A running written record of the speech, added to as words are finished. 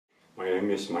My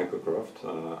name is Michal Kroft.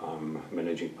 I'm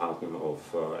managing partner of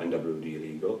NWD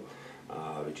Legal,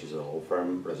 which is a law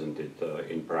firm presented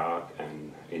in Prague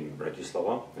and in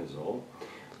Bratislava as well.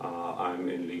 I'm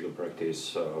in legal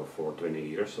practice for 20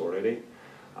 years already,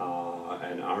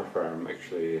 and our firm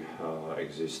actually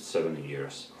exists 7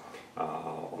 years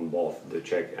on both the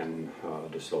Czech and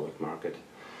the Slovak market.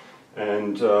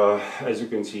 And as you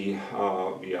can see,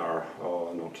 we are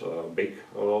not a big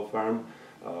law firm.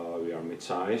 We are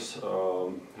mid-size,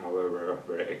 however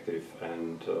very active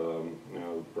and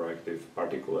proactive,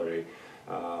 particularly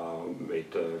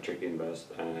with Czech Invest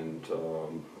and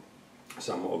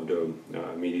some of the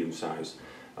medium-sized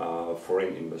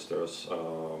foreign investors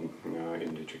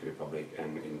in the Czech Republic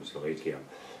and in Slovakia.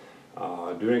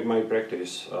 During my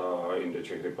practice in the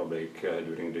Czech Republic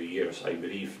during the years, I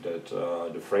believe that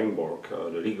the framework,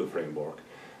 the legal framework,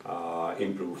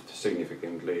 improved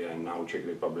significantly, and now Czech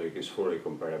Republic is fully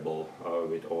comparable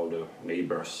with all the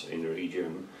neighbors in the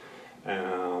region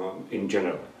in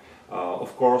general.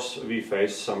 Of course, we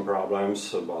face some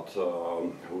problems, but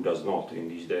who does not in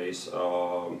these days?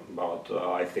 But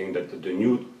I think that the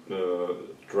new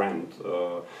trend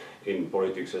in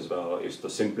politics as well is to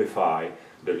simplify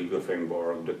the legal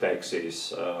framework, the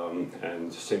taxes,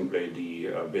 and simply the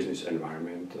business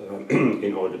environment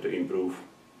in order to improve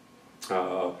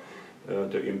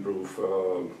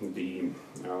the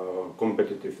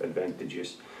competitive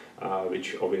advantages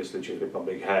which obviously Czech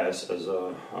Republic has as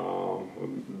a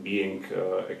being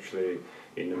actually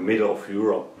in the middle of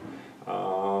Europe.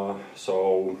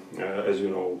 So as you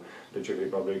know, the Czech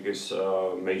Republic is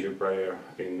a major player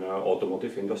in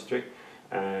automotive industry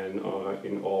and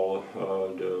in all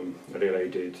the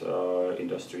related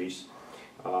industries.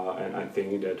 And I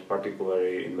think that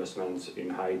particularly investments in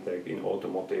high-tech, in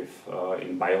automotive,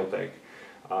 in biotech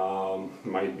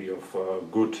might be of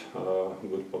good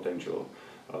potential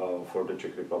for the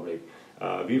Czech Republic.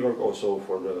 We work also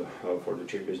for the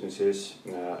Czech businesses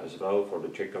as well, for the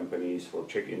Czech companies, for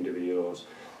Czech individuals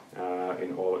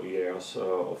in all areas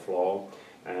of law.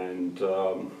 And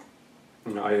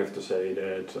I have to say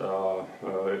that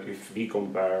if we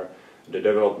compare the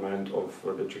development of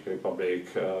the Czech Republic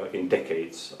in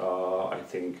decades, I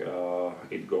think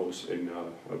it goes in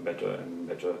a better and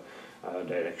better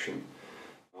direction.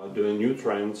 The new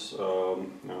trends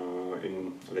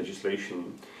in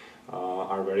legislation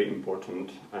are very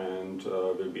important and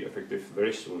will be effective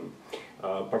very soon.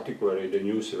 Particularly the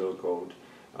new civil code,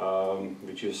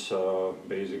 which is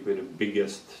basically the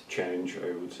biggest change,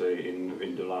 I would say,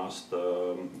 in the last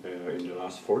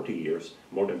 40 years,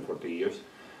 more than 40 years.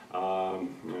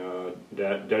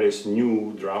 There is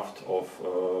new draft of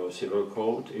civil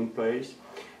code in place.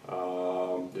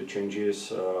 The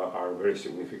changes are very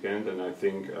significant, and I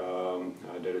think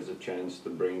there is a chance to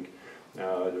bring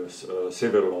the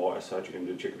civil law as such in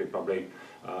the Czech Republic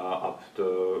up to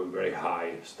a very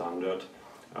high standard,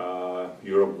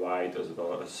 Europe-wide as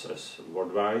well as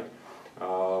worldwide.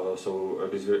 So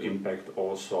this will impact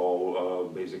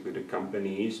also basically the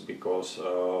companies, because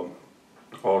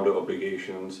all the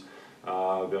obligations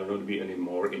will not be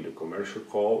anymore in the commercial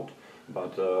code,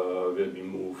 but will be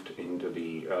moved into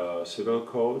the civil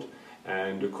code,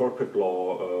 and the corporate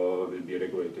law will be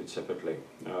regulated separately.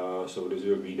 So this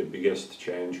will be the biggest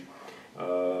change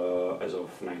as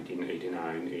of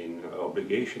 1989 in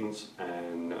obligations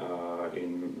and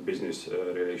in business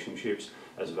relationships,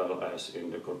 as well as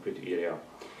in the corporate area.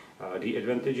 The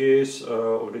advantages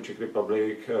of the Czech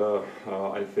Republic,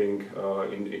 I think,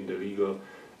 in the legal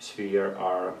sphere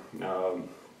are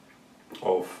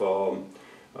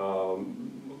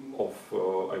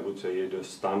I would say, the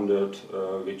standard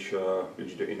which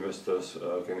the investors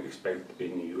can expect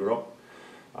in Europe.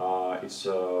 It's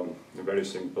very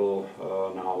simple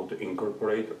now to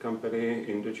incorporate a company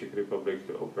in the Czech Republic,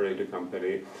 to operate a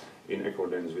company in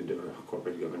accordance with the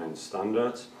corporate governance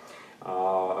standards.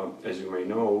 As you may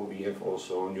know, we have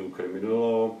also new criminal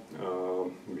law,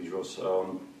 which was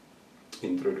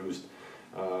introduced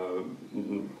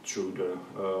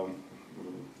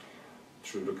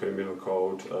through the criminal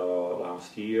code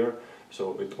last year.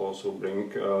 So it also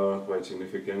brings quite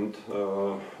significant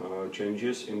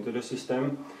changes into the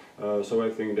system. So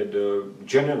I think that the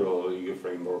general legal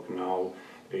framework now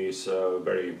is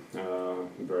very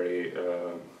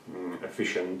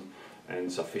efficient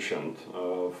and sufficient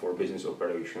for business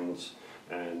operations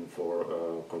and for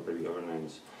corporate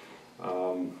governance.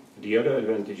 The other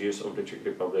advantages of the Czech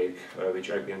Republic, which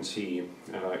I can see,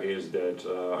 is that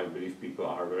I believe people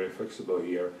are very flexible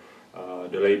here.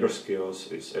 The labor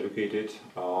skills is educated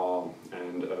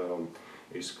and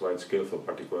is quite skillful,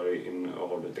 particularly in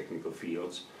all the technical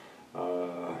fields.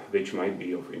 which might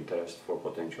be of interest for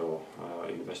potential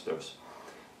investors.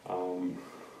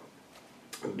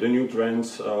 The new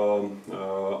trends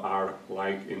are,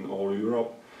 like in all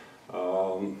Europe,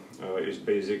 is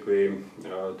basically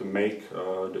to make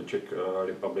the Czech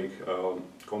Republic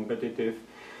competitive.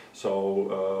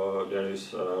 So there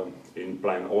is in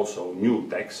plan also new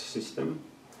tax system,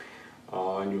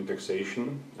 new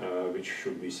taxation, which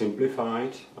should be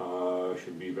simplified,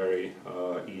 should be very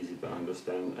easy to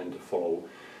understand and to follow.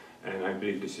 And I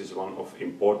believe this is one of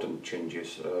important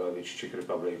changes which Czech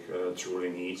Republic truly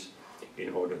needs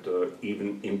in order to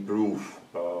even improve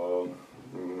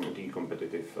the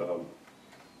competitive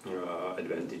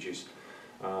advantages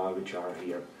which are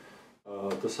here.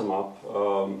 To sum up,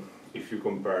 if you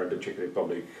compare the Czech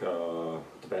Republic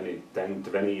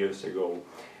 20 years ago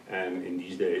and in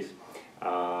these days,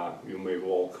 you may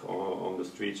walk on the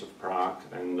streets of Prague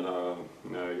and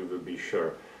you will be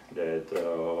sure that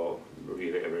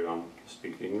really everyone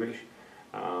speaks English.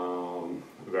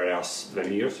 Whereas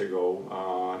 20 years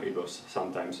ago it was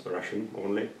sometimes Russian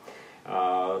only.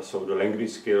 So the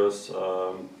language skills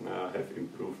have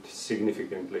improved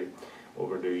significantly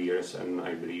over the years, and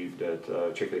I believe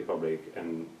that Czech Republic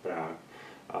and Prague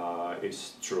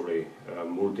is truly a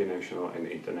multinational and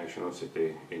international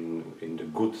city in the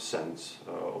good sense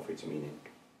of its meaning.